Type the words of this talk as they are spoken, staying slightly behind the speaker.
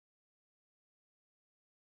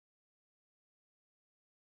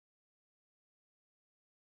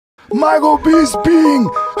Michael Bisping,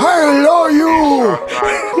 I love you.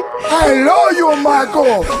 I love you,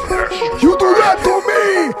 Michael. You do that to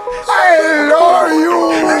me. I love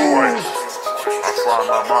you.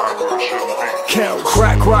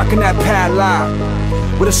 Crack rockin' that padlock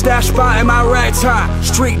with a stash spot in my rag top.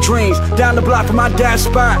 Street dreams down the block from my dad's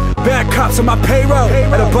spot. Bad cops on my payroll.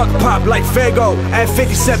 At a buck pop like Fago. At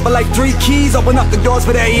 50 cents for like 3 keys. Open up the doors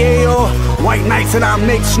for that Yale. White nights and I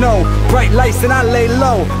make snow. Bright lights and I lay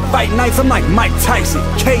low. Fight nights I'm like Mike Tyson.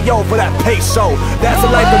 KO for that peso. That's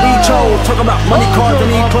the life that we chose. Talking about money, cars,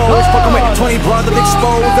 and e-clothes. Fucking with 20 brothers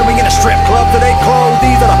exposed. Then we in a strip club till they close.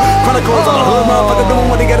 These are the chronicles of the hood motherfucker doing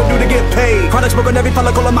what they gotta do to get paid. Chronic smoking every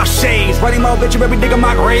follicle of my shades. Writing my obituary dig in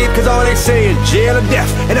my grave. Cause all they say is jail or death.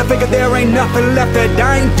 And I figure there ain't nothing left that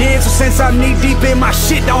I ain't dead. So since I'm knee deep in my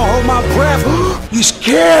shit, don't hold my breath. You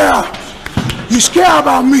scared? You scared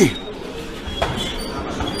about me?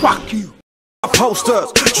 Fuck you.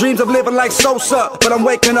 Posters, dreams of living like Sosa, but I'm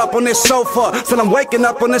waking up on this sofa. Still I'm waking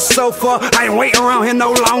up on this sofa. I ain't waiting around here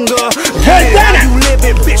no longer. Hey, how you live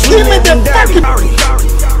it, bitch? We living dirty.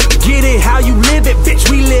 Get it how you live it, bitch?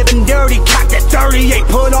 We living dirty. Cock that 38,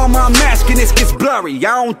 put on my mask and this gets blurry.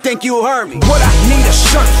 I don't think you heard me. What I need a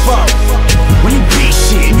shirt for? When you beat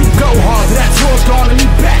shit and you go hard, that tour's gone and you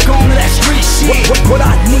back on to that street shit. What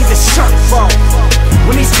I need a shirt for?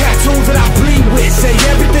 When these tattoos that I bleed with say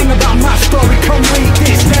everything about my story, come read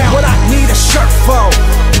this now. What I need a shirt for?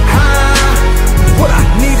 What I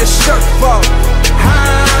need a shirt for?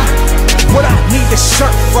 What I need a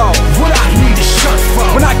shirt for? What I need a shirt for?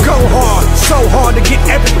 When I go hard, so hard to get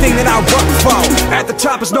everything that I work for. At the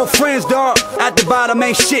top is no friends, dog. At the bottom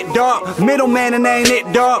ain't shit, dog. Middleman and ain't it,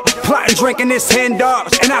 dog. Plotting, drinking this hen, dog.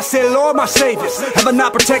 And I said, Lord, my saviors, have I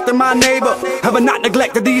not protected my neighbor? Have I not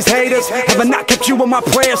neglected these haters? Have I not kept you in my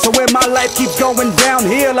prayers? So when my life keeps going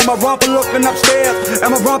downhill, am I romper looking upstairs?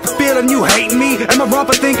 Am I romper feeling you hate me? Am I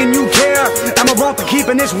romper thinking you care? Am I romper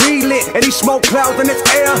keeping this weed lit and these smoke clouds in this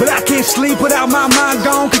air? But I can't sleep without my mind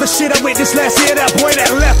gone, cause the shit I witnessed last year, that boy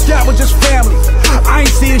that left out was just family. I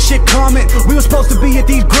ain't see this shit coming. We were supposed to be at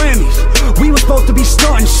these Grammys. We were supposed to be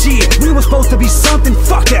starting shit. We were supposed to be something,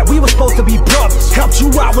 fuck that. We were supposed to be brothers. Helped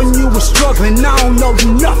you out when you were struggling. I don't know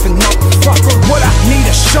you nothing, motherfucker. What I need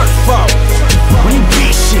a shirt for? When you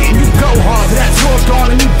beat shit and you go hard, that tour's gone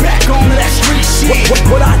and you back on to that street shit.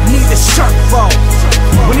 What I need a shirt for?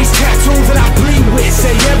 When these tattoos that I bleed with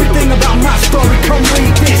say everything about my story, come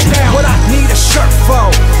read this now. What I need a shirt for?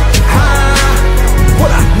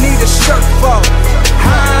 What I need a shirt for?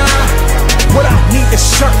 What I need a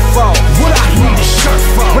shirt for? What I need a shirt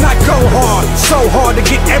for? When I go hard, so hard to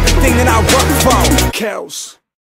get everything that I work for. Kels.